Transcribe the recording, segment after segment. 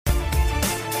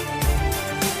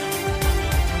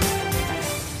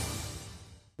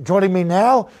Joining me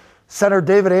now, center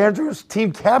David Andrews,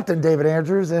 team captain David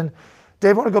Andrews. And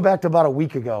Dave, I want to go back to about a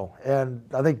week ago. And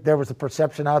I think there was a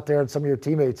perception out there, and some of your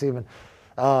teammates even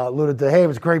alluded to, hey, it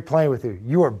was great playing with you.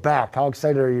 You are back. How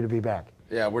excited are you to be back?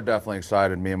 Yeah, we're definitely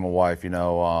excited, me and my wife. This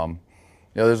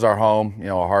is our home,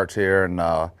 our heart's here,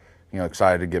 and,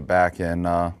 excited to get back and,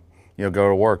 go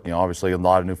to work. Obviously a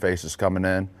lot of new faces coming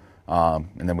in,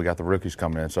 and then we got the rookies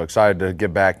coming in. So excited to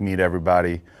get back, meet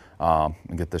everybody,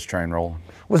 and get this train rolling.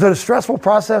 Was it a stressful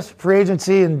process, free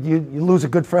agency, and you lose a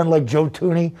good friend like Joe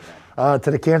Thuney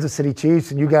to the Kansas City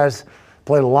Chiefs, and you guys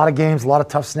played a lot of games, a lot of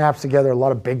tough snaps together, a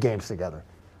lot of big games together?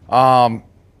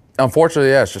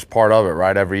 Unfortunately, yeah, it's just part of it,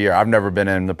 right? Every year. I've never been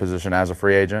in the position as a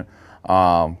free agent.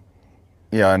 And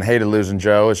hated losing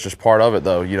Joe. It's just part of it,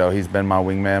 though. He's been my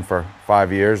wingman for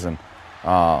 5 years, and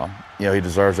he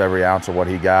deserves every ounce of what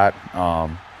he got.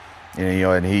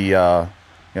 And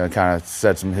he kind of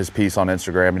said his piece on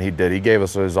Instagram, and he did. He gave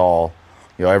us his all,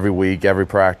 every week, every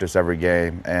practice, every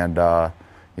game, and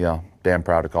damn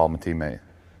proud to call him a teammate.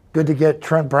 Good to get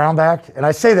Trent Brown back, and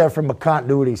I say that from a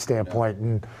continuity standpoint. Yeah.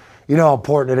 And you know how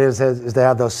important it is to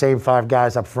have those same 5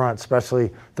 guys up front,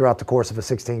 especially throughout the course of a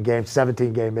 16-game,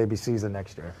 17-game maybe season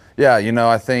next year. Yeah,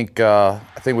 I think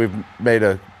we've made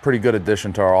a pretty good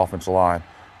addition to our offensive line.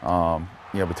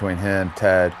 Between him,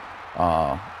 Ted,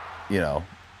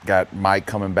 got Mike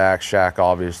coming back, Shaq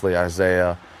obviously,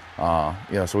 Isaiah.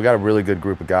 So we got a really good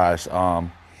group of guys.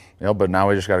 But now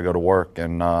we just got to go to work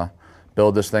and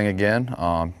build this thing again.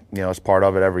 It's part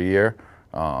of it every year.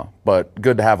 But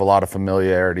good to have a lot of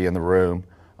familiarity in the room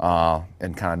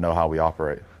and kind of know how we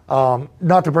operate.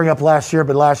 Not to bring up last year,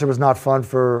 but last year was not fun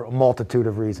for a multitude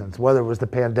of reasons. Whether it was the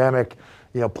pandemic,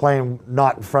 playing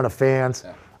not in front of fans,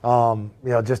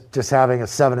 just having a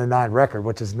 7-9 record,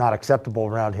 which is not acceptable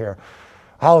around here.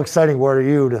 How exciting were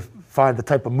you to find the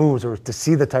type of moves, or to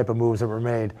see the type of moves that were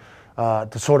made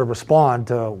to sort of respond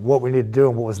to what we need to do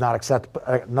and what was not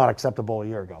acceptable a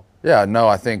year ago? Yeah, no,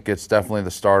 I think it's definitely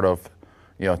the start of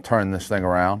turning this thing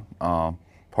around. Part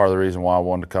of the reason why I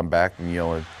wanted to come back,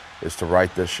 is to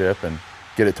right this ship and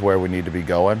get it to where we need to be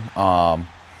going.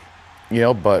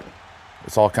 But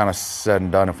it's all kind of said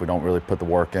and done if we don't really put the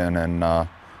work in and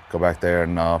go back there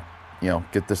and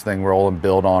get this thing rolling,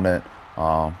 build on it,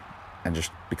 and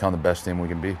just become the best team we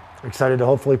can be. Excited to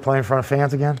hopefully play in front of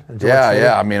fans again?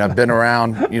 Yeah. I mean, I've been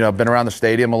around, the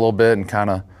stadium a little bit, and kind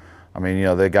of,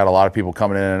 they got a lot of people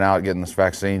coming in and out getting this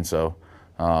vaccine, so.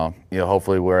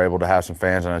 Hopefully we're able to have some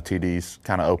fans. I know TD's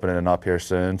kind of opening up here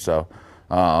soon. So,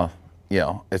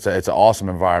 it's an awesome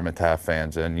environment to have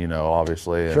fans in,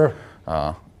 obviously. Sure.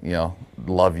 And,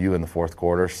 love you in the fourth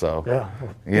quarter. So,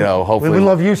 yeah. Hopefully. We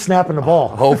love you snapping the ball.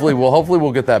 Hopefully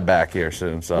we'll get that back here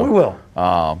soon. So we will.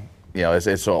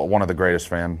 It's one of the greatest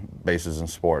fan bases in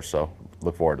sports. So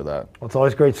look forward to that. Well, it's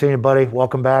always great seeing you, buddy.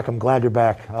 Welcome back. I'm glad you're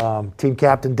back. Team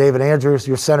captain David Andrews,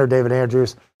 your center David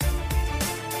Andrews.